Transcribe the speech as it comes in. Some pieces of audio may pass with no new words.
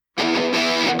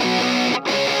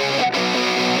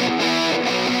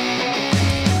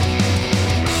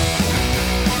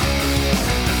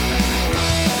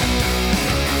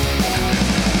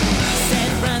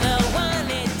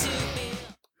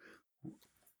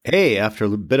Hey, after a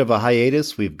bit of a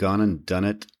hiatus, we've gone and done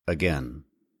it again.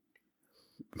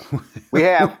 We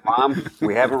have, Mom.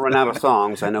 We haven't run out of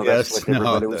songs. I know that's Yes, what no,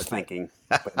 everybody was thinking,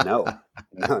 but no,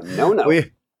 no, no, no.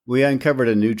 we uncovered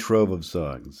a new trove of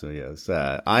songs. So yes,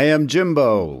 I am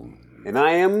Jimbo, And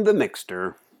I am the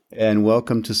mixter. and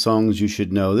welcome to Songs You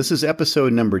Should Know. This is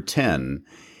episode number 10,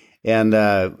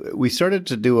 and we started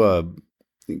to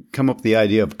come up with the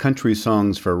idea of country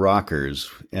songs for rockers,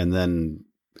 and then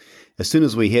as soon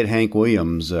as we hit Hank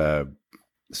Williams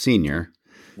Senior.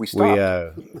 We We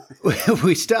stopped.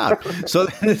 we stopped. So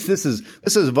this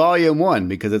is volume one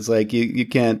because it's like you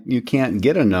can't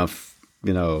get enough,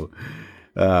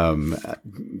 um,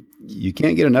 you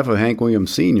can't get enough of Hank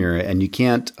Williams Sr. and you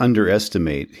can't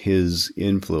underestimate his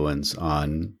influence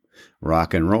on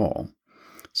rock and roll.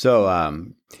 So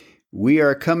we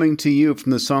are coming to you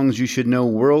from the Songs You Should Know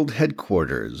World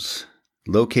Headquarters,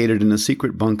 located in a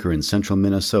secret bunker in central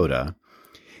Minnesota,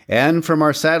 and from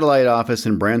our satellite office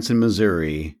in Branson,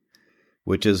 Missouri,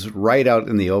 which is right out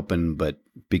in the open, but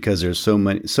because there's so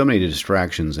many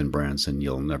distractions in Branson,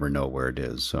 you'll never know where it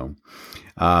is. So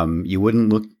you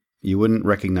wouldn't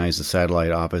recognize the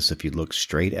satellite office if you looked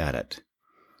straight at it,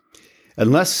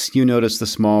 unless you notice the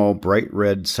small bright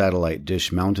red satellite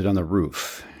dish mounted on the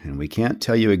roof. And we can't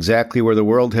tell you exactly where the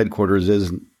world headquarters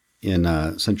is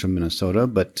in central Minnesota,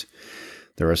 but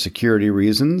there are security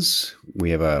reasons.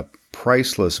 We have a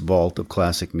priceless vault of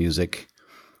classic music,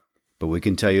 but we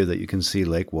can tell you that you can see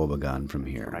Lake Wobegon from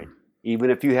here. Right. Even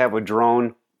if you have a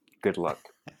drone, good luck.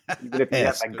 Even if you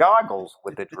Yes. have the goggles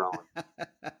with the drone.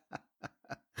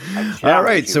 All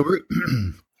right, so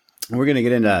we're going to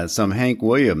get into some Hank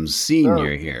Williams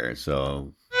Sr. here.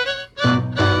 So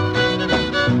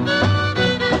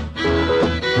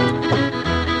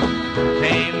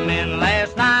Came in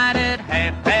last night at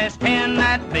 10:30.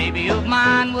 That baby of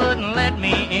mine wouldn't let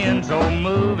me in, so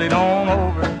move it on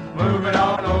over. Move it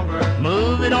on over.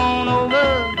 Move it on over.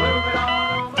 Move it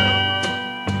on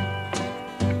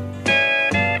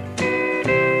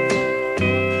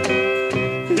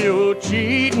over. Your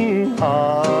cheating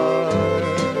heart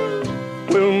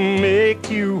will make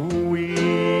you weep.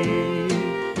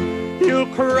 You'll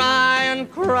cry and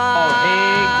cry. Oh,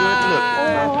 hey, good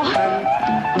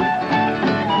look.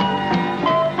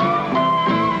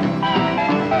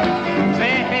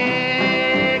 Say,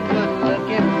 hey, good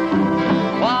looking.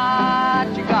 What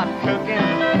you got cooking?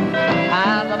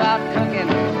 How's about cooking?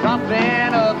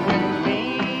 Something up with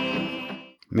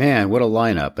me. man, what a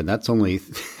lineup! And that's only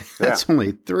that's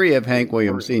only three of Hank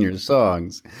Williams Sr.'s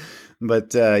songs.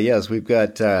 But yes, we've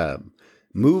got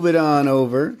 "Move It On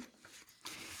Over,"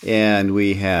 and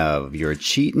we have "Your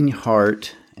Cheating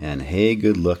Heart" and "Hey,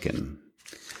 Good Looking."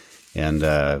 And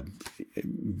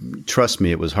trust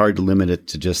me, it was hard to limit it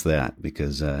to just that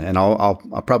because, and I'll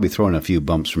probably throw in a few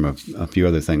bumps from a few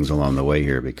other things along the way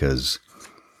here because,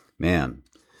 man,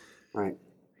 Right.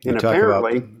 you And talk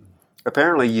about.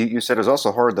 apparently you said it was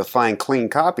also hard to find clean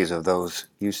copies of those.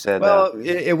 You said, Well,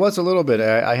 it was a little bit.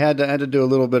 I had to do a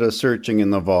little bit of searching in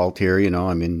the vault here.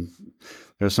 I mean,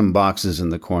 there's some boxes in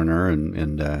the corner,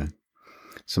 and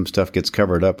some stuff gets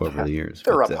covered up over the years.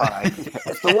 they're But, up high.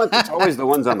 It's always the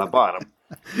ones on the bottom.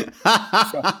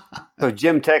 So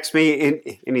Jim texts me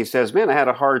and he says, man, I had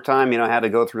a hard time. I had to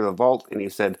go through the vault. And he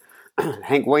said,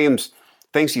 Hank Williams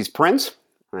thinks he's Prince.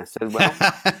 And I said, well,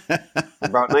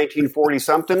 about 1940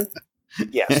 something.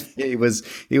 Yes. he was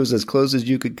as close as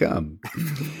you could come.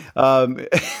 um,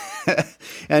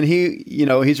 and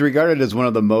he's regarded as one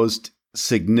of the most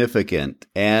significant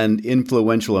and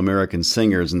influential American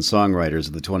singers and songwriters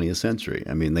of the 20th century.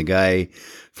 I mean, the guy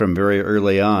from very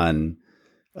early on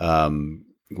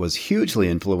was hugely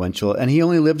influential, and he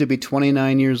only lived to be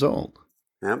 29 years old.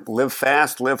 Yep. Live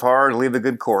fast, live hard, leave a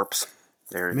good corpse.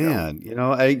 There you go.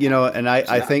 Man,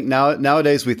 I think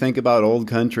nowadays we think about old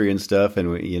country and stuff,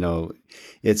 and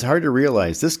it's hard to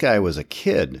realize this guy was a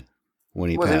kid when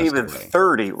he Wasn't passed even away.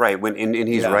 30, right? And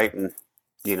he's Yeah. writing,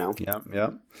 Yeah, yeah.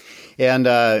 And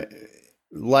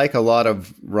like a lot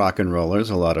of rock and rollers,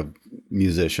 a lot of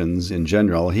musicians in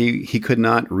general, he could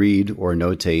not read or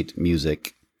notate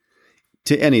music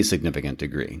to any significant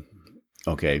degree.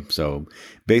 Okay, so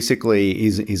basically, he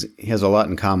has a lot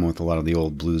in common with a lot of the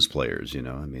old blues players. I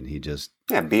mean, he just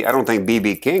I don't think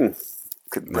B.B. King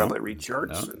could No. probably read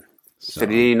charts. No. Said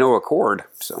he didn't know a chord.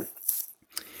 So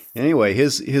anyway,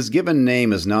 his given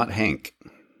name is not Hank;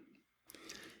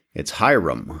 it's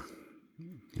Hiram.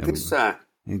 this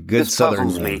Good this Southern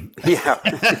puzzles name. me.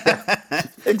 Yeah,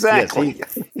 exactly.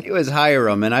 Yes, he was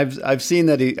Hiram, and I've seen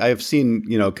that I've seen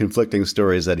conflicting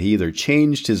stories that he either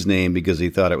changed his name because he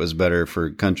thought it was better for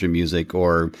country music,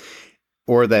 or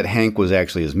or that Hank was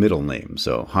actually his middle name.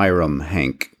 So Hiram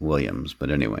Hank Williams.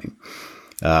 But anyway,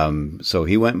 so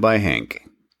he went by Hank,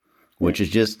 which is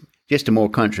just a more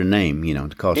country name,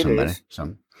 to call somebody. Is.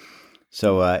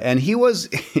 So and he was,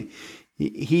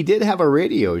 he did have a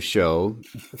radio show,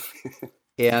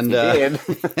 and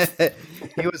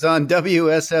he was on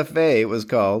WSFA. It was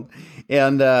called,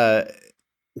 and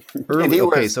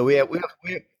so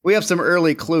we have some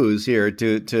early clues here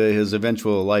to his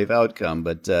eventual life outcome.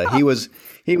 But he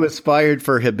was fired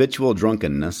for habitual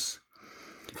drunkenness,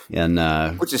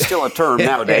 and which is still a term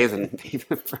nowadays, and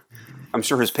I'm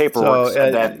sure his paperwork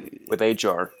said that with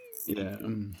HR. Yeah.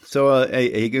 So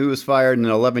he was fired, and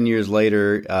 11 years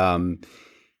later,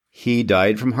 he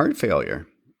died from heart failure.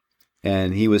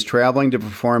 And he was traveling to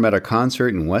perform at a concert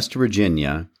in West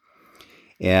Virginia,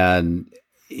 and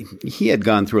he had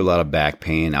gone through a lot of back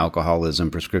pain,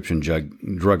 alcoholism, prescription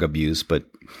drug abuse. But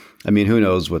I mean, who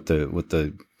knows what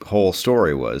the whole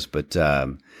story was? But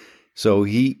so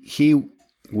he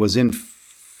was in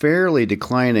fairly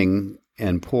declining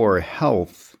and poor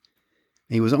health.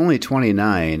 He was only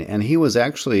 29, and he was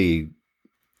actually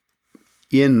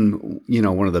in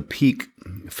one of the peak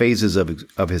phases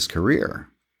of his career.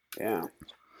 Yeah,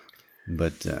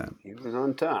 but he was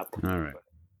on top. All right,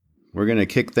 we're gonna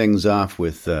kick things off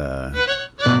with. Came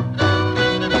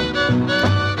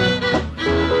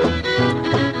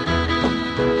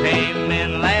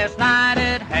in last night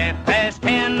at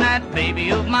 10:30. That baby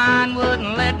of mine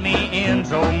wouldn't let me in,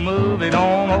 so move it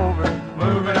on over.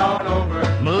 Move it on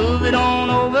over. Move it on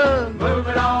over. Move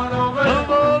it on over. Move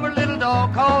over, little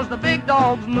dog, 'cause the big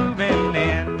dog's moving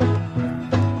in.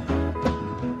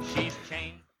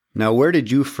 Now, where did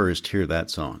you first hear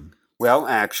that song? Well,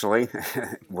 actually,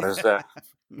 was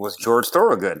George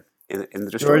Thorogood in the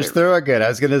Destroyer. George Thorogood. I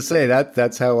was going to say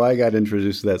that's how I got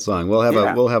introduced to that song. We'll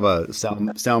have a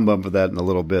sound bump of that in a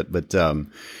little bit, but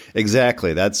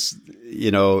exactly. That's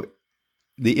the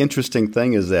interesting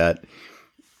thing is that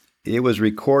it was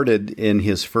recorded in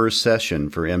his first session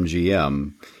for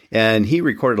MGM, and he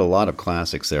recorded a lot of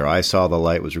classics there. I Saw the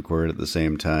Light was recorded at the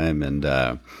same time,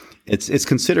 and it's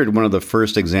considered one of the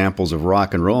first examples of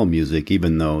rock and roll music,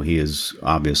 even though he is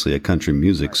obviously a country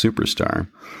music superstar.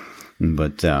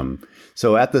 But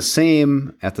so at the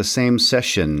same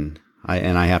session,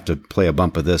 I have to play a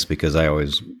bump of this because I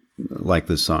always like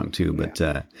this song too. But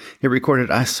he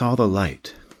recorded "I Saw the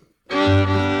Light."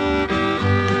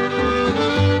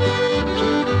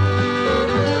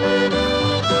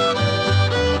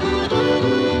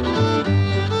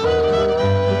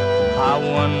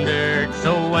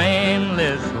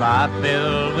 Life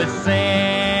filled with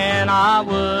sin, I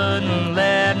wouldn't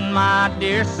let my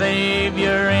dear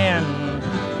Savior in.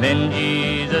 Then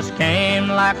Jesus came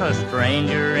like a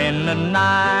stranger in the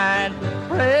night.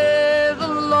 Praise the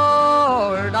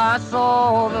Lord, I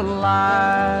saw the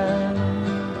light.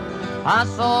 I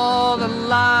saw the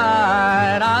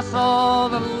light, I saw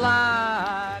the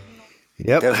light.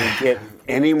 Yep. Doesn't get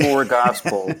any more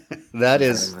gospel that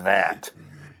is than that.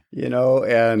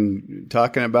 And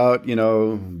talking about,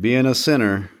 being a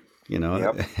sinner,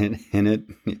 yep. and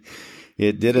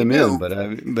it did him in, but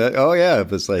oh yeah, it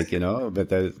was like,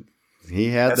 but he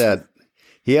had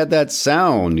that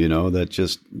sound, that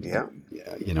just,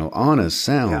 honest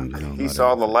sound. Yeah. He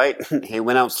saw the light. He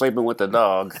went out sleeping with the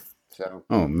dog. So.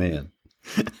 Oh man.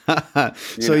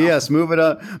 So yes, Move It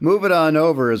On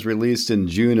Over is released in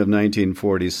June of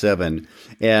 1947,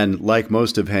 and like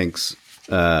most of Hank's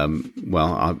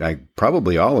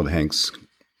probably all of Hank's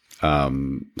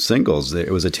singles,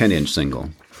 it was a 10-inch single.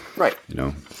 Right.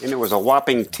 And it was a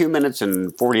whopping 2 minutes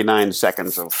and 49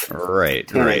 seconds of right.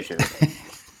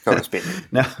 So to speak.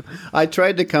 Now, I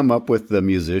tried to come up with the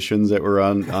musicians that were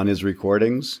on his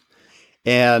recordings,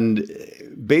 and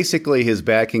basically his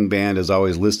backing band is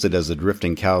always listed as the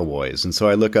Drifting Cowboys. And so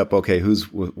I look up, okay, who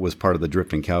was part of the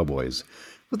Drifting Cowboys?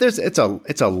 But it's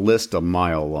a list a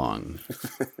mile long.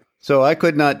 So I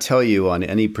could not tell you on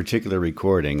any particular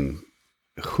recording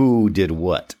who did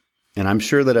what. And I'm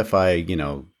sure that if I,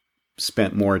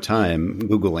 spent more time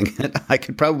Googling it, I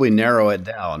could probably narrow it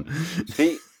down.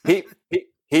 He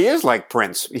is like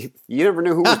Prince. You never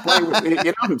knew who was playing with, you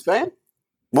know what I'm saying?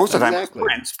 Most of the time it was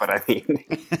Prince, but I mean,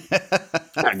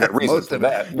 not good reason for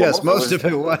that. Yes, most of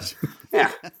it was. Yeah.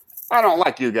 I don't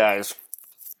like you guys.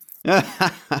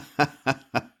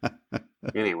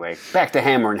 Anyway, back to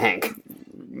Hammer and Hank.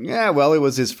 Yeah, well, it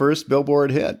was his first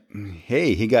Billboard hit.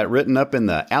 Hey, he got written up in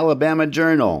the Alabama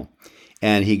Journal,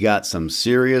 and he got some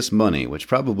serious money, which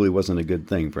probably wasn't a good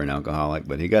thing for an alcoholic,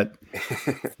 but he got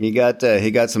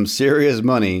some serious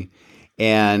money,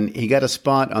 and he got a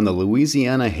spot on the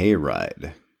Louisiana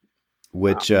Hayride.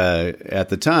 which at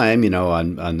the time,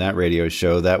 on that radio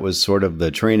show, that was sort of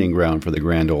the training ground for the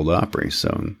Grand Ole Opry.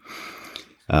 So,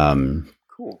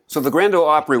 cool. So the Grand Ole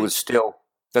Opry was still,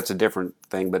 that's a different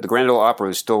thing, but the Grand Ole Opry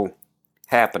was still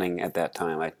happening at that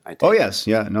time. I take oh yes,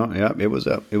 yeah, no, yeah, it was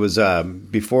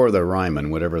before the Ryman,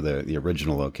 whatever the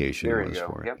original location There you was go.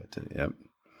 for Yep. it.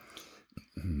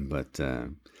 But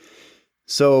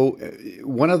so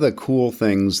one of the cool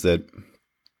things that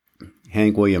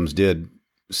Hank Williams did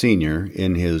Sr.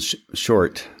 in his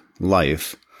short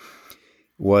life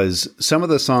was some of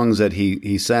the songs that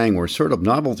he sang were sort of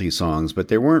novelty songs, but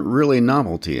they weren't really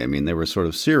novelty. I mean, they were sort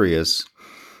of serious.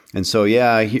 And so,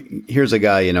 yeah, here's a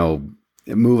guy,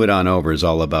 Move It On Over is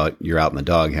all about you're out in the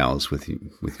doghouse with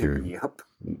your Yep.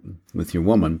 with your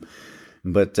woman,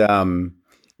 but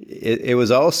it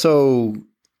was also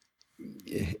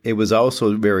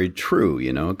very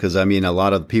true, because I mean, a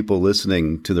lot of people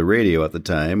listening to the radio at the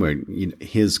time, or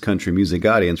his country music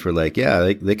audience, were like,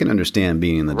 yeah, they can understand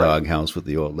being in the doghouse with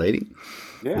the old lady.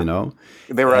 Yeah.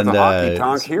 They were at the hockey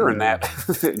tonk hearing that,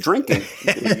 drinking.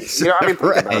 Think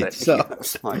right. about it. So,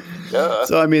 It's like, duh.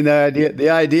 so I mean, the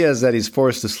idea is that he's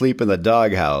forced to sleep in the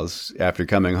doghouse after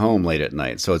coming home late at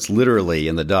night. So it's literally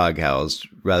in the doghouse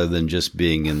rather than just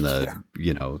being in the,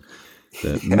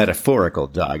 the metaphorical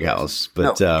doghouse.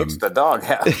 But No, it's the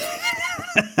doghouse.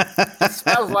 It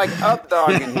smells like up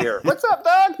dog in here. What's up,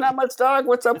 dog? Not much, dog.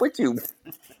 What's up with you?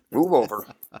 Move over.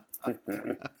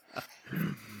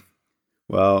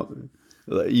 well,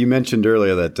 you mentioned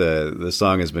earlier that the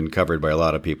song has been covered by a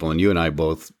lot of people, and you and I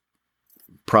both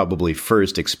probably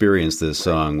first experienced this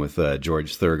song with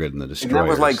George Thorogood and the Destroyers. And that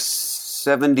was like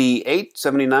 78,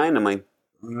 79. Am I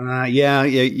yeah,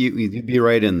 you'd be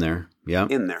right in there. Yeah,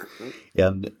 in there?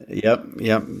 yeah, yep.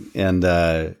 And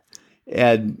at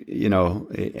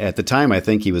the time, I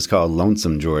think he was called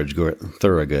Lonesome George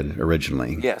Thorogood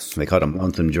originally. Yes. They called him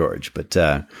Lonesome George. But,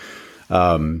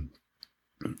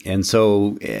 and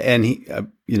so, and he,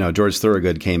 George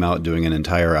Thorogood came out doing an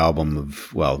entire album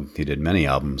of, well, he did many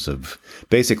albums of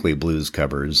basically blues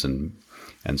covers and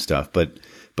stuff. But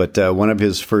one of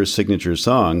his first signature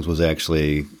songs was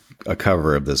actually a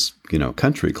cover of this,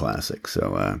 country classic.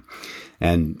 So,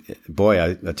 and boy,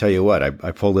 I tell you what, I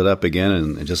pulled it up again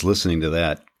and just listening to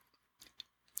that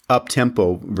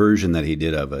up-tempo version that he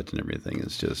did of it and everything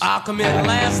is just... I come in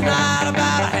last night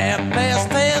about 10:30.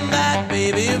 That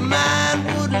baby of mine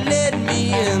wouldn't let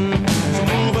me in. So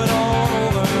move it on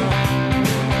over.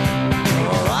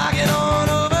 Rock it on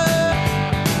over.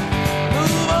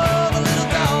 Move over, little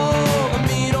dog. A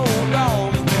mean old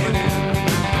dog is waiting.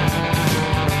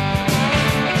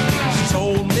 She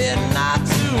told me not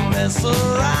to mess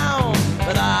around,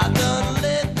 but I done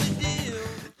let the deal.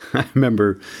 I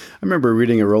remember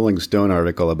reading a Rolling Stone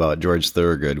article about George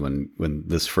Thorogood when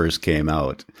this first came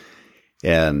out,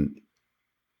 and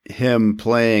him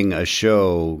playing a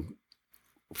show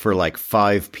for like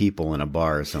 5 people in a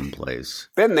bar someplace.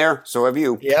 Been there, so have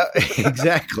you. Yeah,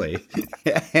 exactly.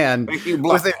 And Thank you,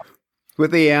 Bluff.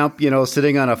 with the amp,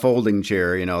 sitting on a folding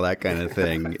chair, that kind of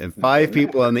thing, and 5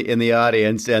 people in the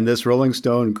audience, and this Rolling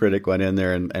Stone critic went in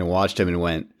there and watched him and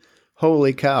went,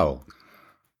 "Holy cow.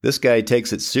 This guy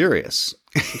takes it serious."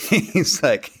 He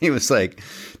was like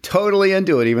totally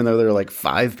into it, even though there were like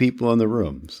 5 people in the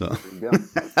room. So You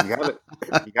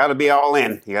got to be all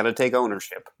in. You got to take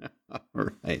ownership.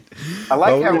 right. I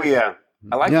like how go we ahead.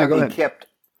 kept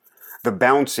the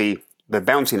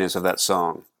bounciness of that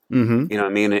song. Mm-hmm. You know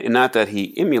what I mean? And not that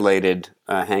he emulated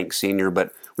Hank Sr.,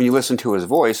 but when you listen to his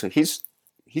voice, he's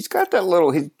got that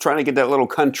little. He's trying to get that little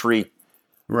country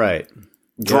Right.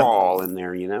 drawl in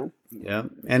there. Yeah,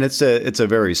 and it's a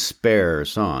very spare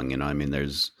song. I mean,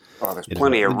 there's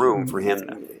Plenty of room for him.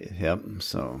 Yep.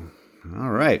 So,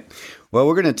 all right. Well,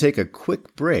 we're going to take a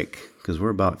quick break because we're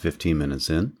about 15 minutes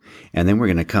in, and then we're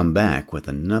going to come back with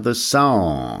another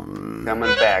song.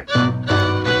 Coming back.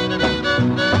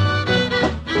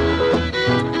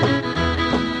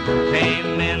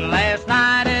 Came in last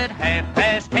night at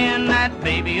 10:30. That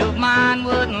baby of mine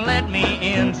wouldn't let me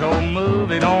in, so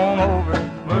move it on over.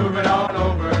 Move it on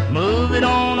over. Move it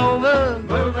on over.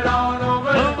 Move it on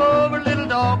over. Move over, little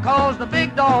dog, 'cause the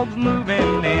big dog's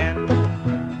moving in.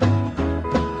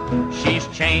 She's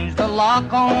changed the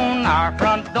lock on our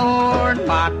front door, and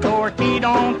my door key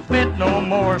don't fit no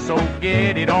more, so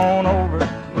get it on over.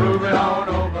 Move it on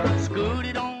over. Scoot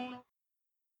it on.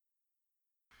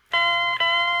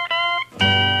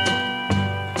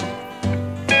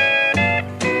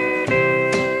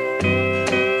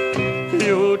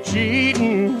 Your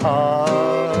cheating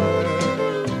heart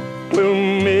will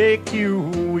make you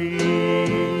weep.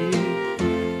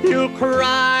 You'll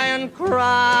cry and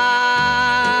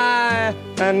cry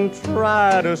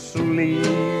try to sleep,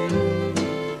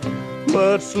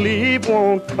 but sleep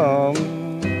won't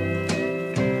come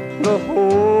the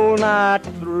whole night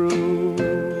through.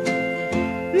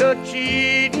 Your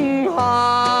cheating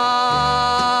heart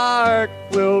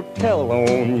will tell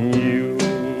on you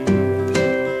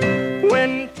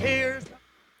when tears.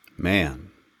 Man,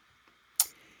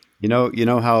 you know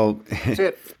how. That's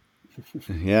it.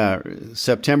 Yeah,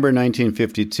 September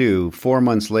 1952. 4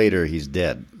 months later, he's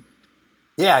dead.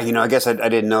 Yeah, I guess I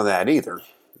didn't know that either.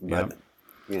 But,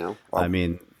 well, I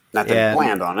mean, not that I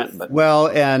planned on it, but well,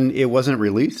 and it wasn't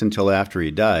released until after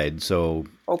he died. So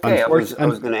okay, I was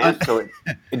going to ask. So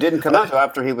it didn't come out until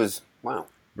after he was. Wow.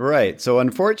 Right. So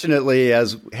unfortunately,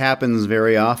 as happens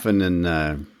very often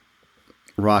in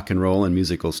rock and roll and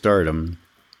musical stardom,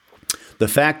 the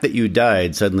fact that you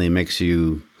died suddenly makes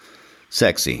you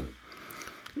sexy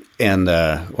and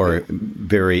or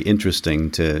very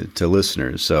interesting to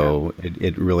listeners. So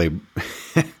it really,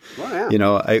 Well,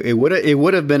 yeah. it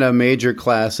would have been a major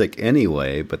classic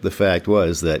anyway. But the fact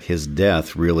was that his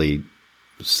death really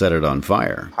set it on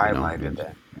fire. Highlighted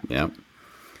that. Yeah.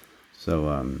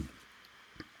 So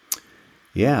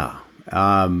yeah.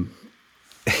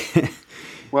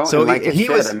 Well, so and like he you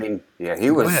said, was. I mean, yeah,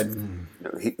 he was.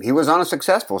 He was on a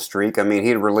successful streak. I mean, he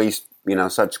had released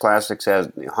such classics as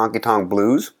Honky Tonk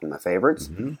Blues, one of my favorites,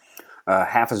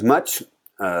 Half as Much,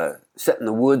 Setting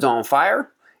the Woods on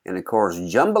Fire, and of course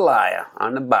Jambalaya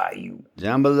on the Bayou.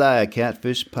 Jambalaya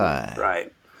catfish pie.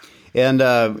 Right. And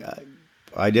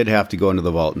I did have to go into the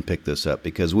vault and pick this up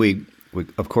because we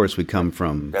of course we come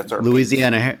from That's our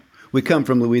Louisiana. We come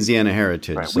from Louisiana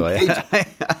heritage, Right. so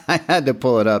I had to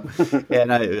pull it up,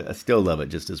 and I still love it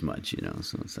just as much,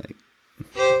 So it's like.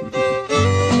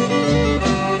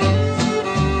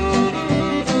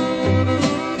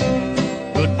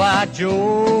 Goodbye,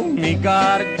 Joe, me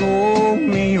gotta go,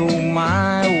 me oh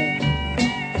my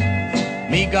oh.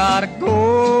 Me gotta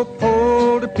go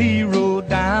pull the P-road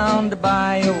down the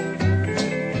bayou.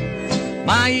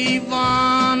 My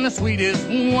Yvonne, the sweetest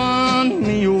one,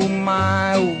 me oh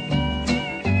my oh.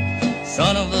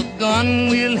 Son of a gun,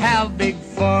 we'll have big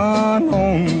fun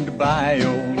on the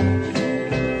bayou.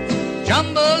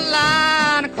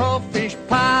 Jambalaya, a crawfish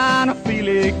pie, and a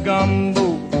filet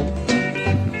gumbo.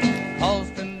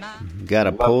 Got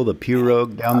to pull the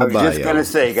pirogue down the bayou. I was just going to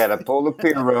say, got to pull the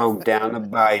pirogue down the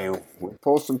bayou. We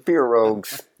pull some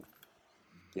pirogues,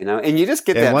 and you just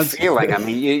get that feeling. I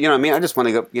mean, I just want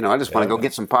to go, I just want to go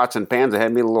get some pots and pans. I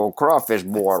had me a little crawfish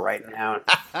boil right now.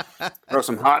 Throw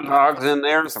some hot dogs in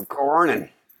there and some corn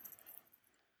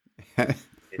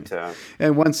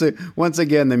and once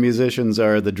again, the musicians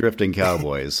are the Drifting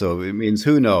Cowboys. So it means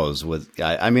who knows?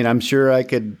 I'm sure I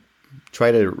could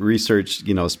try to research,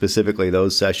 specifically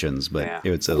those sessions, but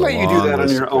it's a long you do that on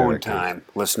list your of own characters. time,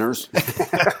 listeners.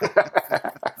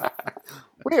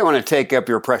 We don't want to take up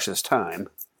your precious time.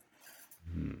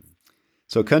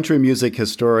 So country music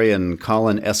historian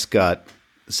Colin Escott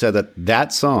said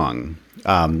that song,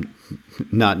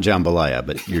 not Jambalaya,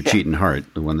 but Your Cheatin'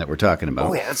 Heart, the one that we're talking about.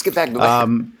 Oh, yeah, let's get back to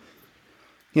that.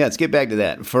 Let's get back to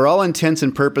that. For all intents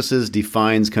and purposes,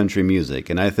 defines country music.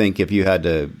 And I think if you had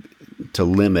to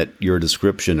limit your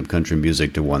description of country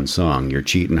music to one song, Your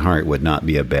Cheatin' Heart would not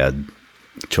be a bad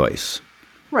choice.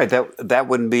 Right. That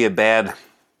wouldn't be a bad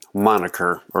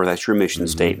moniker, or that's your mission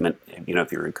statement,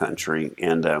 if you're in country.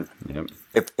 And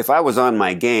if I was on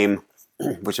my game,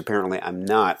 which apparently I'm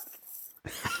not,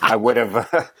 I would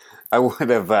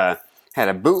have had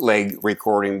a bootleg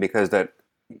recording, because the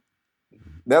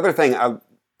other thing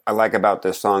I like about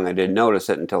this song, I didn't notice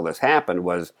it until this happened,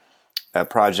 was a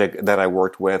project that I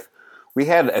worked with. We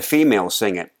had a female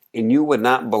sing it, and you would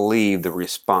not believe the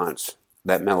response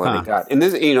that melody got. And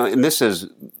this is,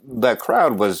 the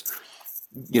crowd was,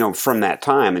 from that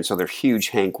time, and so they're huge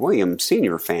Hank Williams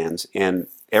Sr. fans. And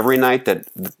every night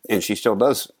and she still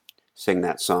does sing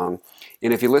that song.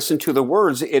 And if you listen to the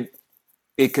words, it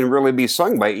can really be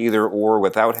sung by either or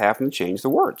without having to change the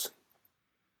words.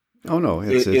 Oh no,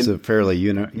 it's a fairly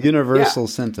universal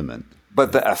sentiment.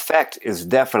 But the effect is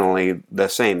definitely the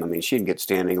same. I mean, she'd get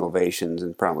standing ovations,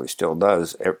 and probably still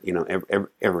does.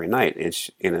 Every night.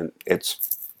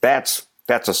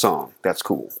 That's a song. That's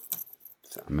cool.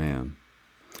 So. Man.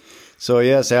 So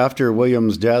yes, after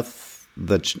Williams' death,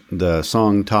 the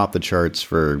song topped the charts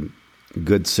for a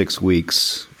good 6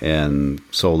 weeks and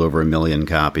sold over 1 million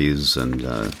copies, and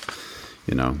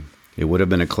it would have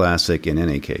been a classic in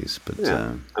any case. But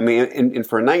I mean, and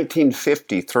for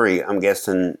 1953, I'm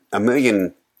guessing 1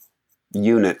 million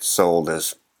units sold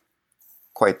is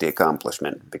quite the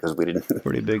accomplishment because we didn't.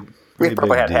 Pretty big. We Pretty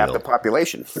probably big had half deal. the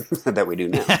population that we do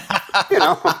now. You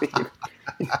know,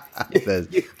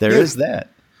 There is that.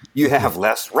 you have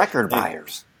less record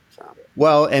buyers. So.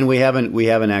 Well, and we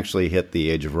haven't actually hit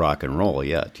the age of rock and roll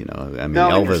yet. You know, I mean,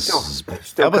 No, and you're Elvis's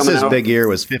coming Elvis's out- big year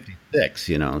was 56.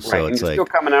 You know, so Right, and it's you're like still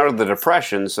coming out of the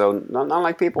Depression, so not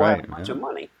like people have Right, a bunch yeah. of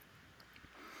money.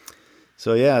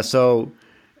 so yeah. So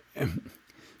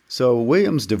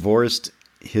Williams divorced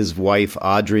his wife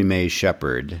Audrey Mae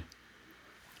Shepherd,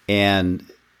 and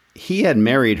he had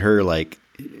married her like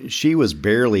she was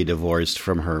barely divorced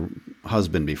from her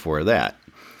husband before that.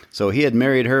 So he had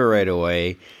married her right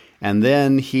away, and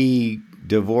then he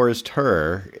divorced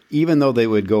her, even though they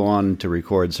would go on to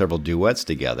record several duets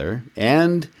together.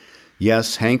 And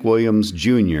yes, Hank Williams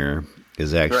Jr.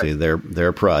 is actually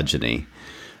their progeny.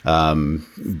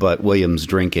 But Williams'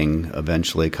 drinking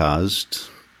eventually caused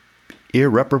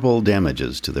irreparable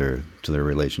damages to their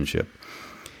relationship.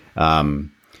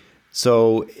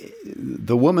 So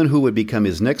the woman who would become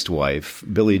his next wife,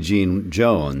 Billie Jean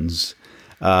Jones,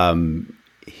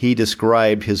 he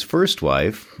described his first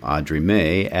wife, Audrey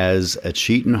Mae, as a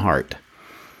cheating heart.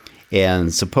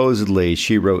 And supposedly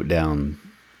she wrote down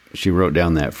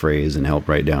that phrase and helped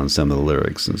write down some of the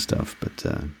lyrics and stuff. But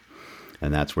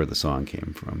and that's where the song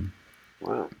came from.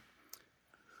 Wow.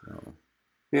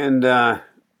 And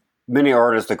many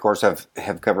artists, of course, have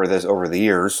covered this over the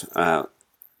years. And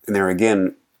there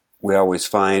again, we always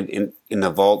find in the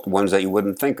vault ones that you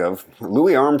wouldn't think of.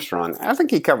 Louis Armstrong, I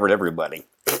think he covered everybody.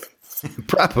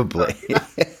 Probably.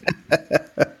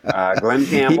 Glenn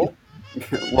Campbell.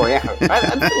 Well, yeah,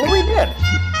 Louis did.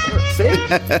 See?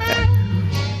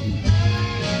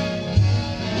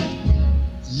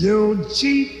 Your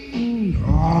cheating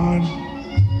heart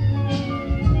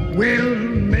will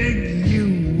make you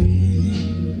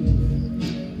weep.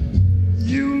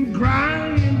 You cry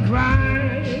and cry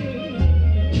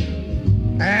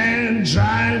and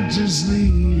try to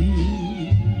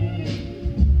sleep,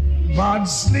 but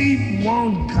sleep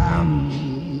won't come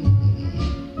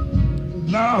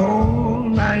the whole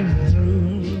night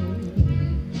through.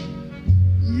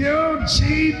 Your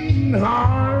cheating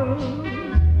heart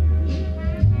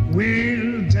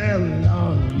will tell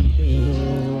on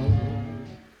you.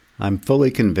 I'm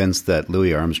fully convinced that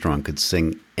Louis Armstrong could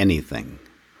sing anything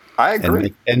I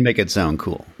agree. and make it sound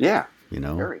cool. Yeah. You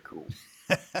know? Very cool.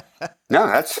 No,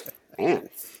 that's, man.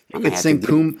 He could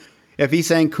sing if he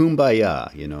sang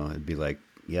Kumbaya, you know, it'd be like,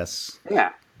 yes.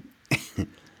 Yeah.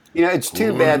 You know, it's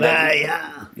too bad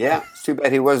that, yeah, it's too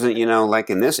bad he wasn't, you know, like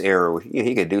in this era, you know,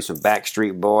 he could do some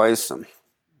Backstreet Boys, some.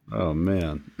 Oh,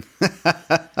 man.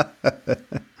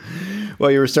 Well,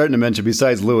 you were starting to mention,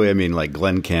 besides Louis, I mean, like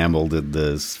Glenn Campbell did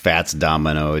this, Fats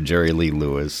Domino, Jerry Lee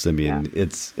Lewis. I mean,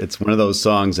 it's one of those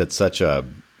songs that's such a,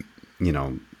 you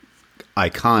know,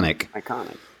 iconic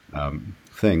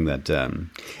thing that,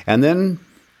 and then,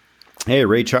 hey,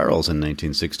 Ray Charles in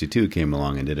 1962 came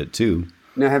along and did it too.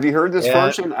 Now, have you heard this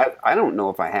version? I don't know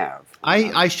if I have.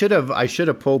 I should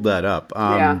have pulled that up.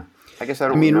 Yeah, I guess I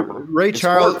don't remember. Ray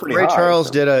Charles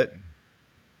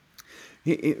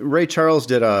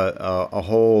did a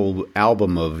whole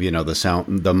album of, you know, the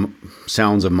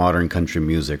sounds of modern country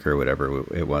music or whatever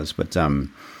it was, but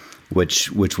which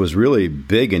was really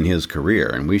big in his career,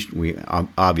 and we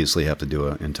obviously have to do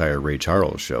an entire Ray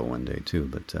Charles show one day too.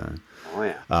 But Oh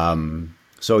yeah.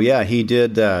 so yeah, he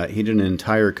did an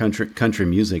entire country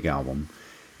music album,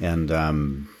 and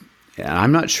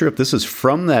I'm not sure if this is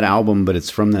from that album, but it's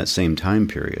from that same time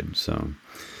period. So,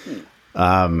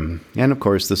 and of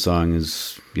course the song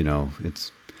is, you know,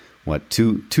 it's what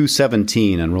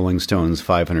 217 on Rolling Stone's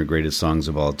 500 Greatest Songs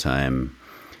of All Time,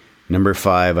 number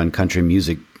 5 on Country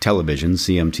Music Television,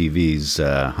 CMTV's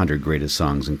 100 Greatest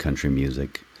Songs in Country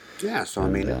Music. Yeah, so I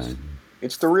mean,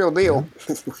 it's the real deal.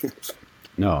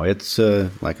 No, it's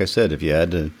like I said, if you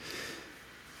had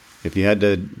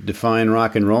to define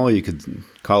rock and roll, you could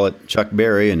call it Chuck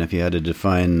Berry, and if you had to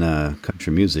define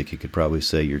country music, you could probably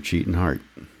say Your Cheating Heart.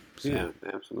 So. Yeah,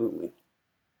 absolutely.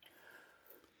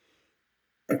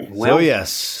 So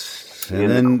yes,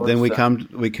 and then we come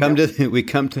to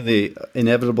the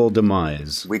inevitable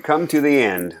demise. We come to the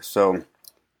end. So,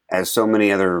 as so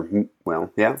many other,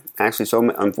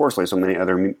 unfortunately, so many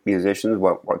other musicians,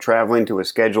 while traveling to a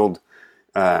scheduled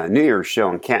New Year's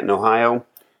show in Canton, Ohio,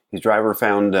 his driver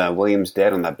found Williams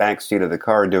dead on the back seat of the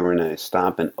car during a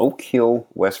stop in Oak Hill,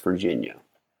 West Virginia.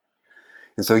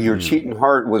 And so Your Cheating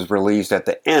Heart was released at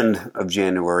the end of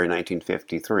January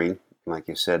 1953. Like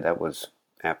you said, that was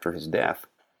after his death.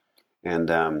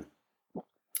 And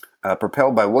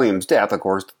propelled by Williams' death, of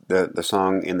course, the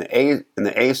song in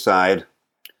the A side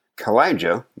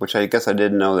Kalijah, which I guess I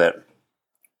didn't know that.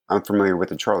 I'm familiar with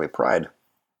the Charlie Pride.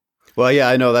 Well, yeah,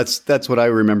 I know that's what I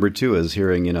remember too, is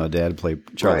hearing Dad play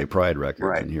Charlie Right. Pride records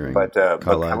Right. and hearing. But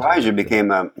Kalijah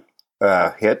became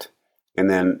a hit. And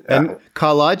then, and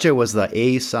Kalijah was the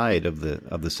A side of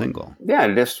the single. yeah,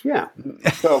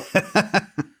 So,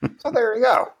 so there you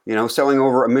go. Selling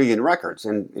over 1 million records,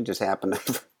 and it just happened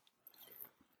to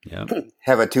Yeah.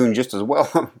 have a tune just as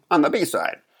well on the B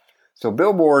side. So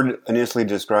Billboard initially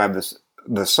described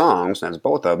the songs, as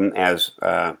both of them, as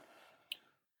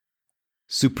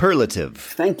Superlative.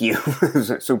 thank you,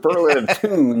 superlative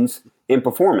tunes in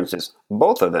performances.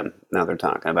 Both of them. Now they're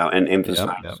talking about and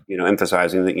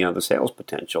emphasizing the sales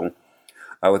potential.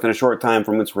 Within a short time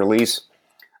from its release,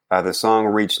 the song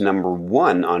reached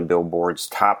 #1 on Billboard's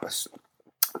top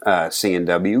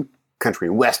C&W, country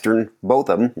western, both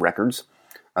of them records,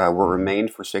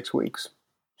 remained for 6 weeks.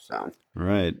 So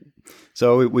Right.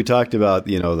 So we talked about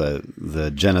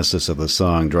the genesis of the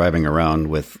song, driving around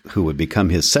with who would become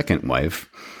his second wife,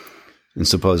 and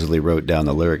supposedly wrote down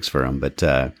the lyrics for him. But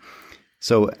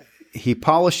so he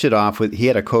polished it off he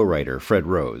had a co-writer, Fred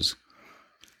Rose,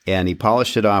 and he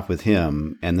polished it off with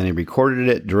him, and then he recorded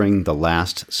it during the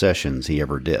last sessions he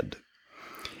ever did.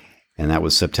 And that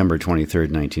was September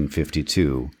 23rd,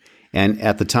 1952. And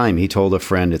at the time, he told a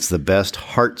friend, "It's the best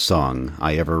heart song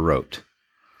I ever wrote."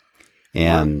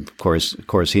 And of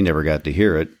course, he never got to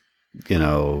hear it,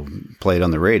 played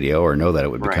on the radio or know that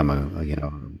it would become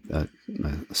a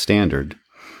standard.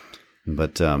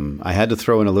 But I had to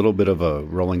throw in a little bit of a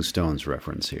Rolling Stones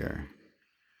reference here.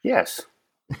 yes,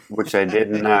 which I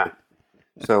didn't.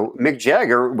 So Mick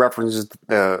Jagger references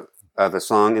the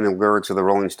song in the lyrics of the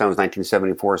Rolling Stones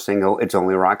 1974 single "It's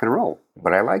Only Rock and Roll,"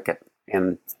 but I like it.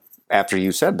 And after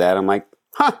you said that, I'm like,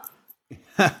 huh.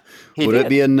 Would it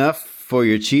be enough for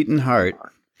your cheating heart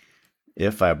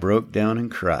if I broke down and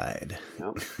cried?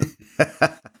 No.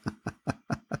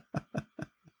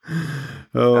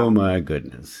 Oh, my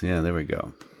goodness. Yeah, there we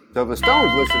go. So the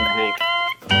Stones listen to Hank.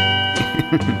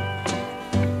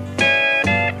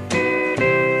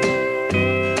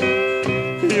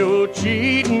 Your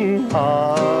cheating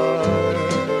heart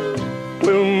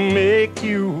will make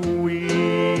you weep.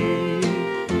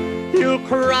 You'll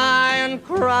cry and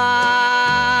cry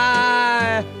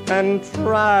and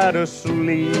try to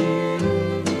sleep,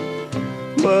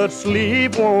 but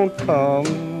sleep won't come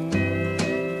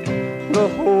the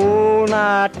whole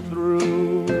night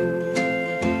through.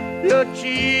 Your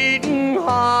cheating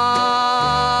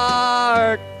heart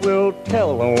will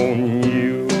tell on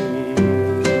you.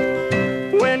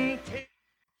 When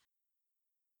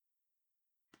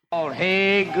oh,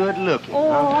 hey, good looking.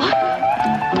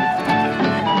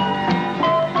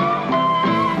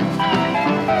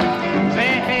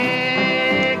 Say,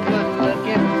 hey, good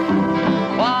looking.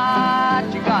 What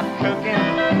you got cooking?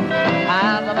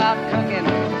 How's about cooking?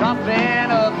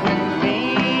 Something up with me.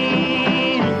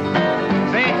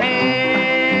 Say,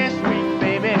 hey, sweet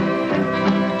baby.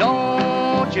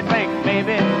 Don't you think,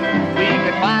 baby, we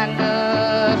could find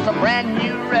us a brand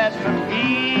new recipe?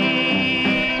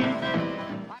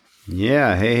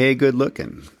 Yeah, hey, good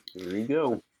looking. There you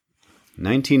go.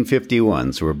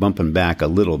 1951, so we're bumping back a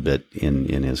little bit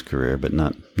in his career, but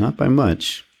not by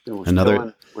much. We're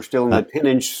Another still in the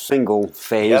 10-inch single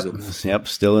phase. Yep,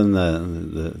 still in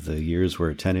the years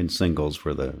where 10-inch singles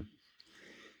were the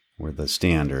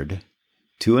standard.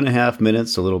 2.5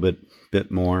 minutes, a little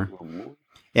bit more.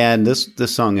 And this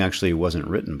song actually wasn't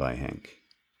written by Hank.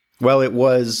 Well, it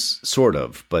was sort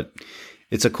of, but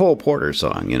it's a Cole Porter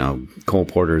song. Cole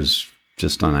Porter's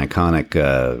just an iconic,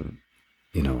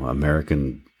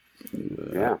 American,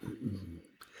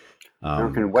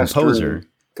 American Western composer.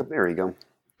 There you go.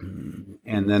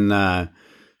 And then,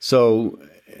 so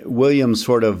Williams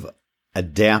sort of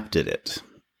adapted it.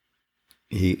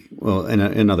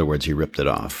 In other words, he ripped it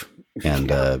off and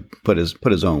put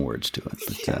his own words to it.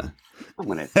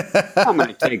 But, I'm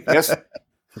gonna take this.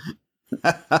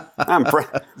 I'm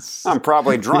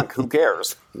probably drunk. Who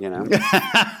cares?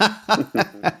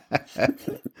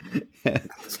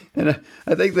 And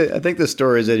I think the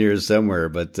story's in here somewhere,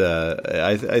 but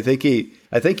I think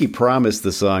he promised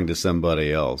the song to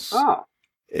somebody else. Oh,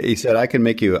 He said, "I can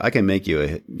make you a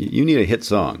hit. You need a hit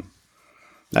song.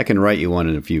 I can write you one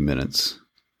in a few minutes."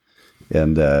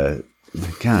 And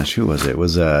gosh, who was it? It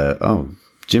was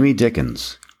Jimmy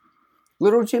Dickens.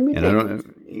 little Jimmy. And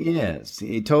yes,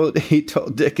 he told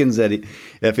Dickens that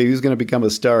if he was going to become a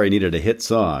star, he needed a hit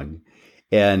song,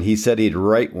 and he said he'd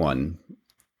write one.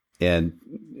 And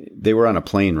they were on a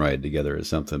plane ride together or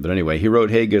something. But anyway, he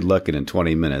wrote "Hey, Good Lookin'" in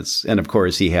 20 minutes, and of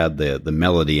course, he had the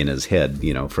melody in his head,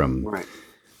 from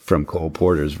from Cole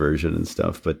Porter's version and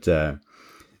stuff.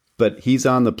 But he's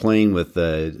on the plane with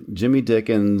Jimmy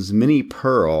Dickens, Minnie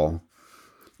Pearl,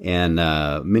 and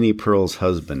Minnie Pearl's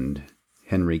husband,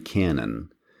 Henry Cannon.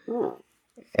 Oh.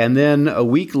 And then a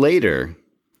week later,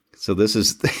 so this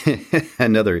is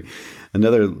another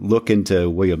look into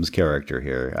Williams' character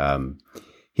here.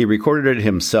 He recorded it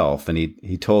himself, and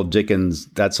he told Dickens,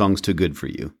 "That song's too good for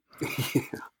you."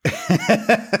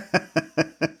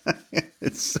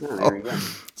 There you go.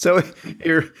 So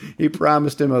he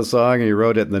promised him a song, and he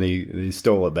wrote it, and then he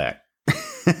stole it back.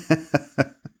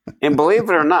 And believe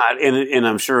it or not, and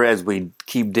I'm sure as we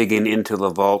keep digging into the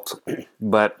vault,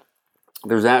 but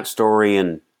there's that story,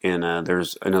 and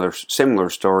there's another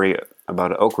similar story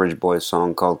about an Oak Ridge Boys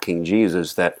song called King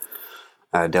Jesus that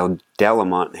Del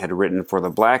Delamont had written for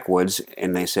the Blackwoods,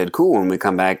 and they said, cool, when we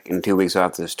come back in 2 weeks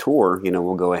off this tour,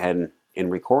 we'll go ahead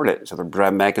and record it. So they're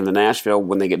driving back into Nashville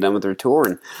when they get done with their tour,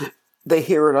 and they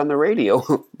hear it on the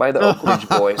radio by the Oak Ridge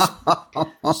Boys.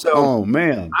 So, oh,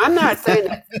 man. I'm not saying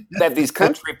that these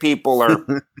country people are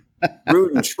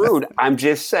rude and shrewd. I'm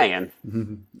just saying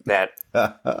that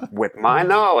with my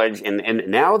knowledge, and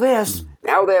now this.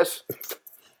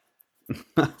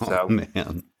 So, Oh,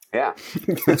 man. yeah.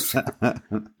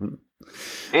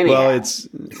 Anyhow.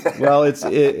 Well, it's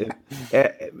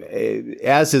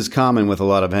as is common with a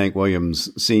lot of Hank Williams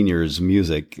Sr.'s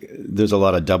music. There's a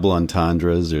lot of double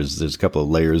entendres. There's a couple of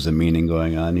layers of meaning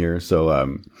going on here.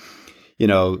 So,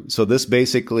 so this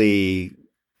basically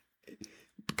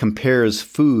compares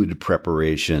food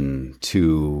preparation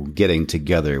to getting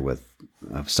together with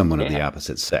someone of the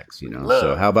opposite sex. Love.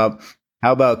 So how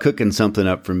about cooking something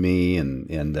up for me and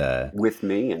with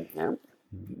me and yeah.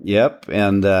 Yep,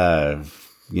 and how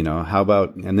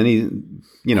about? And then he,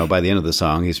 by the end of the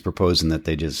song, he's proposing that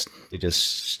they just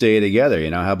stay together.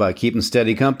 How about keeping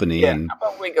steady company? Yeah, And how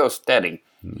about we go steady?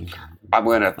 I'm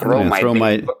going to throw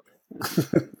my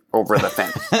over the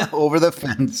fence. over the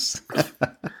fence.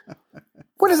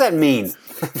 What does that mean?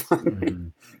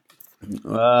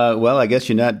 Well, I guess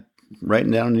you're not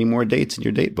writing down any more dates in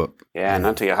your date book. Yeah,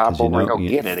 not until you hop over and go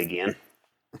get it again.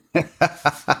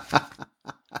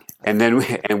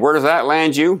 And where does that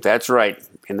land you? That's right,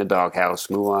 in the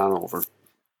doghouse. Move on over.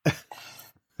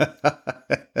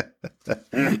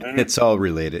 It's all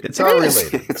related. It's all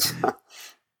related.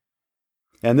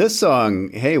 And this song,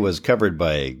 hey, it's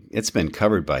been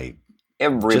covered by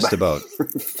Everybody. just about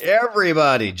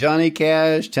everybody. Johnny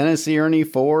Cash, Tennessee Ernie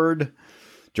Ford,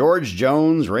 George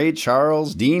Jones, Ray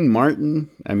Charles, Dean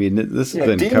Martin. I mean, this has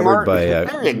been Dean covered Martin. by...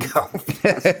 There you go.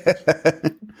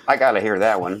 I got to hear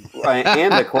that one.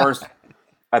 And, of course,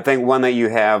 I think one that you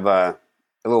have a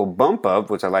little bump of,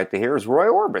 which I like to hear, is Roy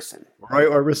Orbison. Roy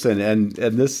Orbison. And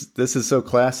this is so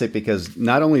classic because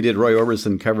not only did Roy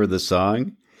Orbison cover the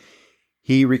song,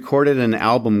 he recorded an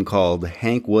album called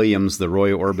Hank Williams, The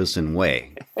Roy Orbison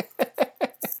Way.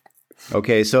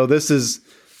 Okay, so this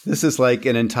is like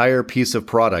an entire piece of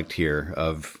product here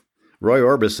of Roy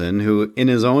Orbison, who in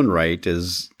his own right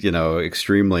is,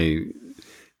 extremely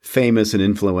famous and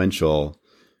influential,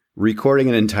 recording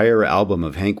an entire album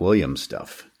of Hank Williams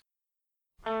stuff.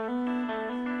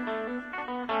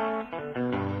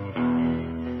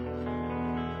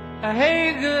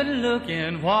 Hey, good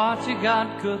looking, what you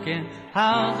got cooking?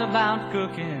 How's about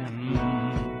cooking?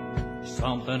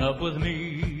 Something up with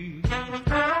me.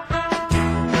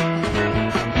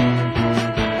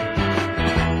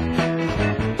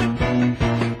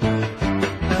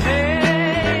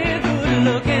 Hey, good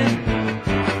looking,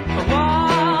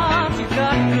 what you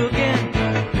got cooking?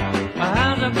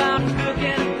 How's about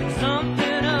cooking?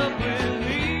 Something up with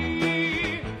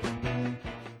me.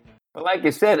 But like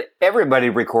you said, everybody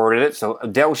recorded it. So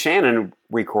Del Shannon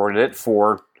recorded it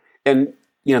and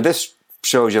this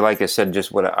shows you, like I said,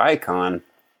 just what an icon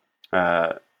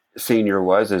Senior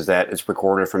was, is that it's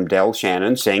recorded from Del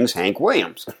Shannon sings Hank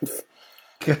Williams.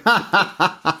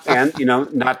 And,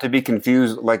 not to be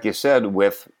confused, like you said,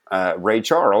 with Ray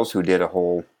Charles, who did a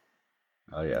whole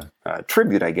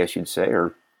tribute, I guess you'd say,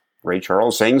 or Ray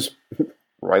Charles sings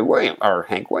Roy Williams, or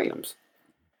Hank Williams.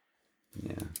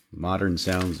 Yeah, modern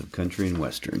sounds of country and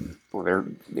western. Well,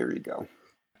 there you go.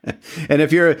 And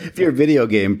if you're a video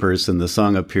game person, the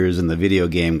song appears in the video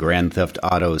game Grand Theft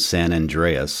Auto San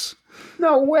Andreas.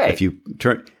 No way. If you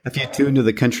tune to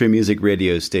the country music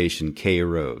radio station K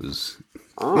Rose.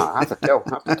 Oh, I have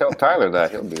to tell Tyler that.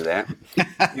 He'll do that.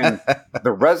 And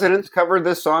the Residents covered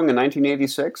this song in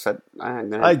 1986.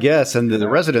 I guess, and the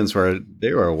Residents were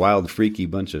a wild, freaky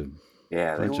bunch of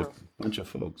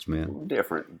folks, man.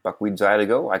 Different. Buckwheat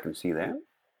Zydeco, I can see that.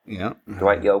 Yeah.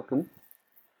 Dwight Yoakam.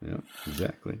 Yeah,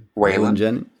 exactly.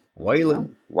 Waylon. Waylon.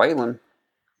 Waylon.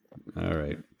 All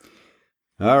right.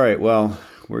 All right. Well,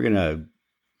 we're going to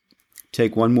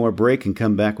take one more break and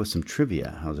come back with some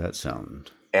trivia. How's that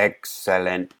sound?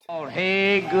 Excellent. Oh,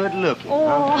 hey, good looking.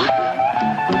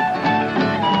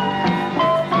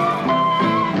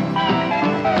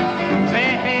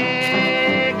 Say,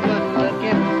 hey, good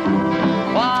looking.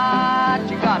 What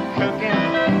you got cooking?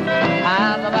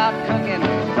 How's about cooking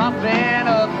something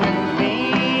up with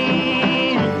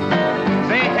me?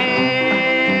 Say,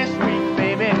 hey, sweet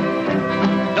baby,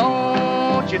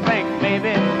 don't you think maybe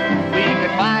we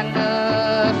could find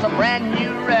us a brand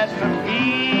new recipe?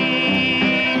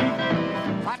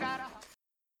 I got a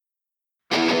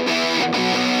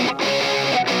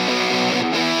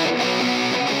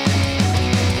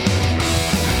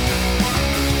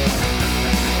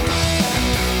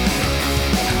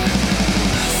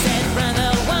Said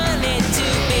brother wanted to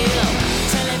build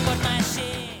teleport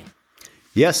machine.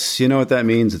 Yes, you know what that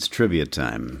means. It's trivia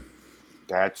time.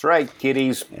 That's right,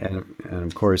 kiddies. And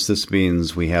of course, this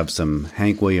means we have some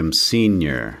Hank Williams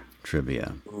Sr.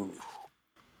 trivia.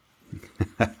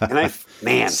 Can I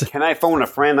phone a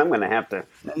friend? I'm going to have to.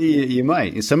 You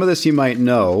might. Some of this you might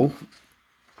know.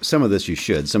 Some of this you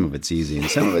should. Some of it's easy.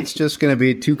 And some of it's just going to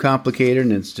be too complicated,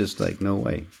 and it's just like, no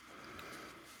way.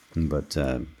 But,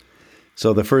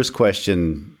 so the first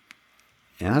question,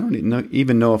 and I don't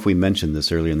even know if we mentioned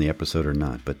this earlier in the episode or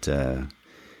not, but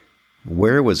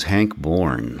where was Hank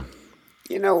born?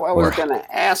 You know, I was going to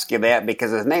ask you that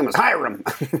because his name is Hiram.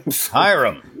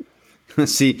 Hiram.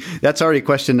 See, that's already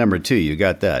question number 2. You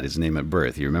got that. His name at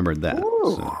birth. You remembered that.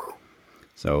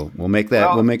 So we'll make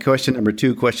that. We'll make question number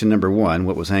 2 question number 1.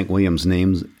 What was Hank Williams'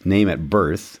 name at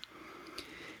birth?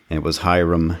 And it was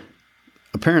Hiram.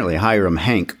 Apparently, Hiram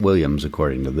Hank Williams,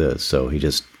 according to this. So he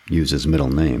just used his middle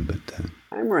name. But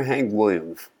Hiram Hank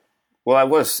Williams. Well, I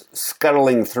was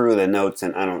scuttling through the notes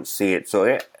and I don't see it.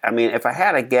 So, I mean, if I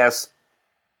had a guess,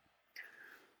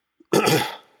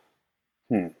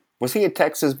 was he a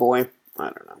Texas boy? I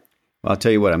don't know. I'll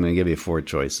tell you what. I'm going to give you 4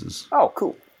 choices. Oh,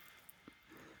 cool.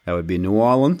 That would be New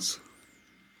Orleans,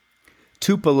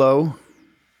 Tupelo,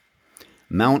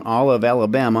 Mount Olive,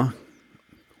 Alabama,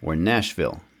 or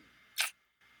Nashville.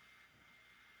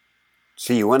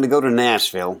 See, you wanted to go to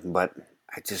Nashville, but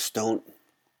I just don't.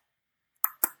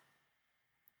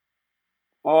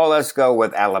 Oh, let's go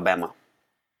with Alabama.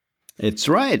 It's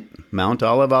right, Mount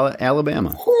Olive,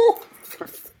 Alabama.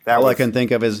 All I can think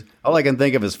of is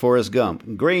Forrest Gump,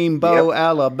 Greenbow,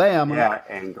 Alabama. Yeah,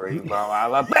 and Greenbow,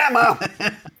 Alabama.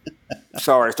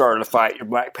 Sorry, I started to fight your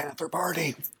Black Panther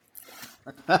Party.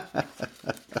 All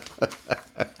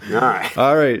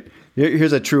right.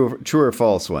 Here's a true or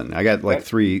false one. I got like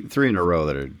three in a row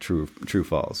that are true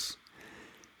false.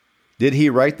 Did he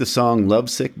write the song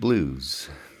Lovesick Blues?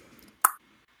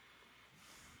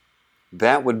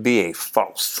 That would be a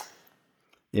false.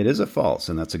 It is a false,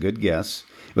 and that's a good guess.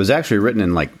 It was actually written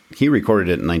he recorded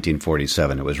it in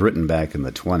 1947. It was written back in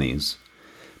the 20s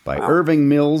by Irving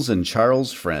Mills and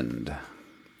Charles Friend.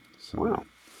 So, wow.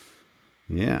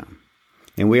 Yeah.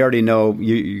 And we already know,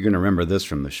 you're going to remember this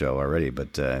from the show already,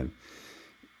 but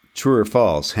true or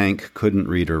false, Hank couldn't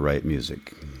read or write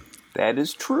music. That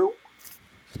is true.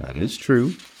 That is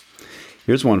true.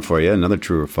 Here's one for you, another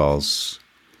true or false.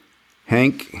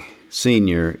 Hank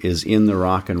Sr. is in the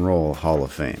Rock and Roll Hall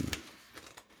of Fame.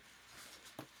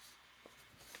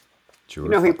 True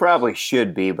or false? He probably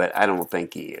should be, but I don't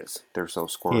think he is. They're so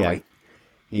squirrely. Yeah,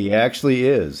 he actually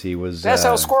is. He was. That's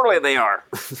how squirrely they are.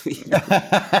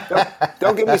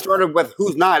 don't get me started with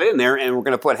who's not in there, and we're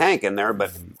going to put Hank in there,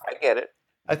 but I get it.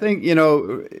 I think,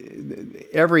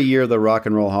 every year the Rock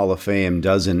and Roll Hall of Fame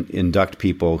does induct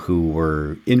people who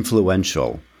were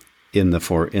influential in the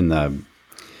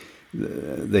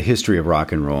history of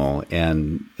rock and roll,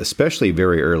 and especially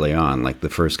very early on, like the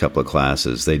first couple of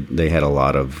classes, they had a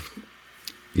lot of,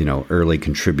 early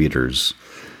contributors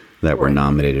that were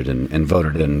nominated and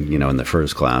voted in, in the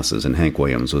first classes, and Hank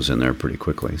Williams was in there pretty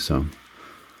quickly. So,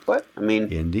 but I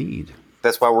mean, indeed,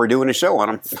 that's why we're doing a show on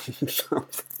him.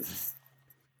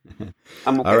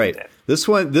 I'm okay all right. with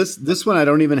that. This one, I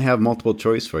don't even have multiple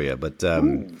choice for you, but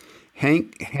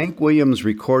Hank Williams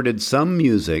recorded some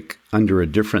music under a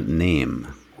different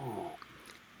name.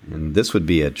 And this would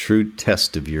be a true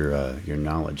test of your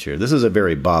knowledge here. This is a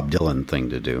very Bob Dylan thing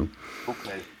to do.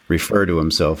 Okay. Refer to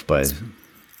himself by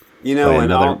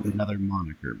another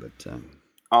moniker, but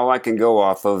all I can go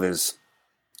off of is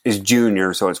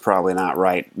Junior, so it's probably not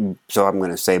right. So I'm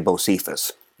going to say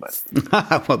Bocephus. But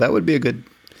well, that would be a good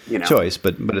choice,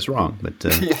 but it's wrong. But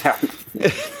yeah.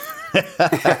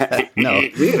 No,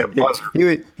 need a buzzer.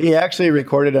 He actually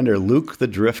recorded under Luke the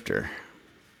Drifter.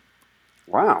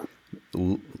 Wow.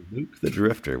 Luke the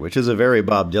Drifter, which is a very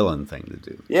Bob Dylan thing to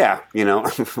do. Yeah, you know,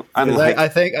 'Cause unlike I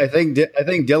think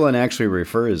Dylan actually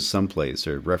refers someplace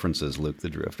or references Luke the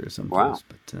Drifter someplace. Wow.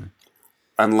 But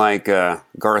unlike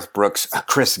Garth Brooks,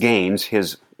 Chris Gaines,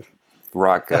 his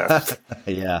rock.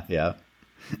 yeah.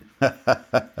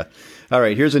 All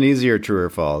right, here's an easier true or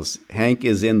false. Hank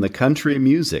is in the Country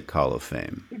Music Hall of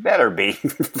Fame. He better be.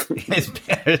 It's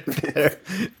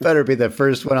better be the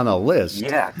first one on the list.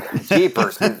 Yeah,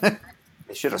 jeepers.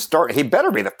 He should have started. He better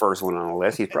be the first one on the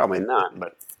list. He's probably not,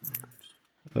 but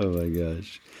Oh my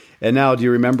gosh. And now, do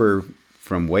you remember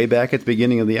from way back at the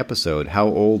beginning of the episode, how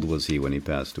old was he when he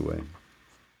passed away?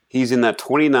 he's in that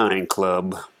 29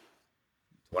 club.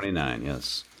 29,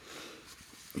 yes.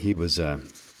 He was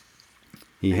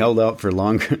he held out for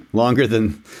longer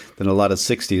than a lot of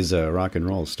 60s rock and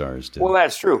roll stars did. Well,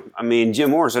 that's true. I mean,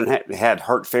 Jim Morrison had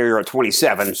heart failure at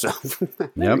 27, so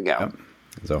there we go. Yep.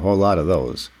 There's a whole lot of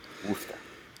those.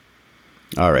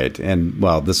 All right, and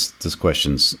well, this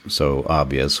question's so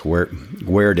obvious.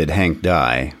 Where did Hank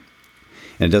die?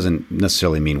 And it doesn't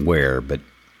necessarily mean where, but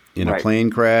in a Right. plane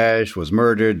crash, was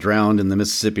murdered, drowned in the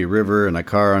Mississippi River in a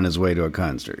car on his way to a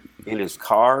concert. In his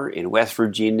car in West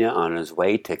Virginia on his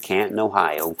way to Canton,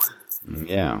 Ohio.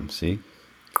 Yeah, see?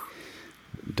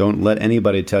 Don't let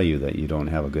anybody tell you that you don't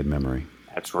have a good memory.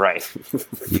 That's right.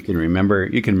 You can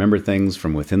remember things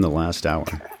from within the last hour.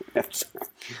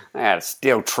 I had a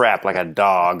steel trap like a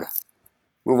dog.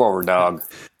 Move over, dog.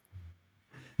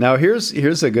 Now here's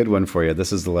a good one for you.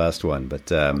 This is the last one,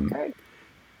 but Okay.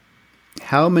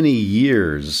 how many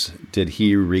years did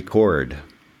he record?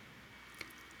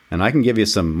 And I can give you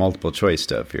some multiple choice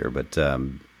stuff here, but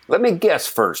Let me guess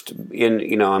first.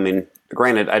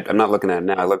 Granted, I'm not looking at it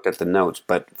now. I looked at the notes,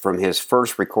 but from his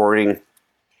first recording,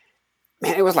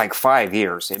 man, it was like 5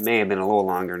 years. It may have been a little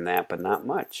longer than that, but not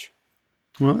much.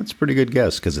 well, that's a pretty good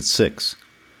guess because it's 6.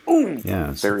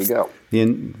 Yeah, There you go.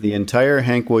 the entire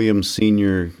Hank Williams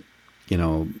Sr.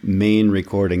 Main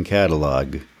recording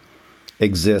catalog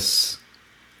exists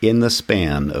in the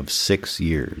span of 6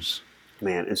 years.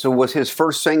 Man, and so was his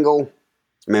first single,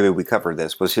 maybe we covered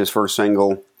this, was his first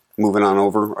single Moving On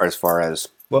Over, or as far as...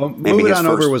 Well, Maybe Moving his On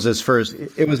first- Over was his first.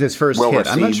 It was his first Well hit.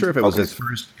 I'm not received. sure if it was Okay. his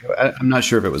first. I'm not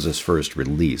sure if it was his first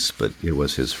release, but it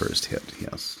was his first hit.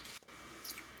 Yes.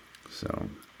 So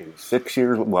 6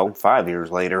 years, well, 5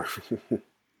 years later.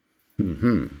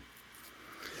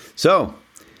 So,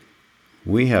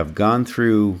 we have gone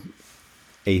through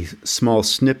a small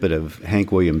snippet of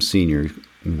Hank Williams Sr.,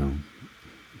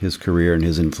 his career and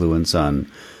his influence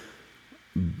on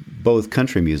both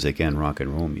country music and rock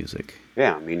and roll music.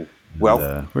 Yeah, I mean,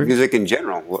 well, we're- music in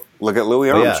general. Look at Louis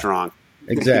yeah. Armstrong.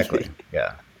 Exactly.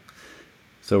 Yeah.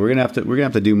 So we're gonna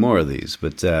have to do more of these,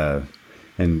 but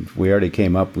and we already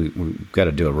came up. We've got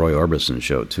to do a Roy Orbison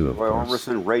show too. Of Roy course.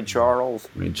 Orbison, Ray Charles,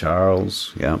 Ray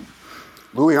Charles. Yeah.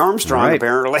 Louis Armstrong, Right.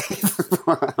 apparently.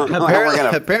 I don't know how we're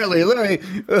gonna- Apparently, Louis,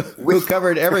 we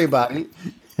covered everybody.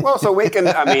 well, so we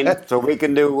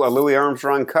can do a Louis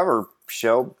Armstrong cover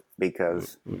show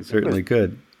because We certainly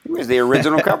could. he was the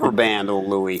original cover band, old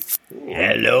Louis.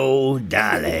 Hello,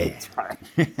 Dolly. Sorry.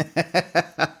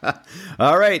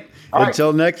 All right. All right.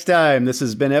 Until next time, this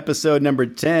has been episode number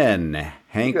 10.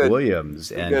 Hank good.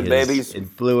 Williams and good, his babies.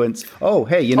 influence. Oh,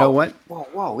 hey, you know what?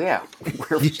 Whoa, yeah.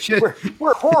 You should-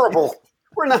 We're horrible.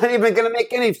 We're not even going to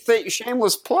make any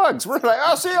shameless plugs. We're like,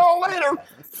 I'll see y'all later.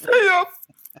 See ya.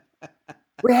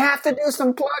 We have to do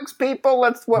some plugs, people.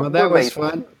 That's what Well, that we're was made for.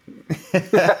 fun.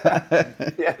 Yeah,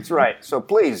 that's right. So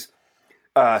please,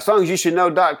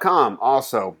 songsyoushouldknow.com,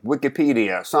 also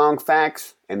Wikipedia, Song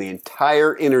Facts, and the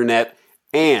entire internet.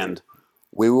 And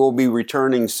we will be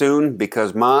returning soon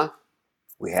because, Ma,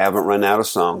 we haven't run out of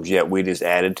songs yet. We just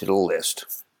added to the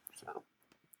list.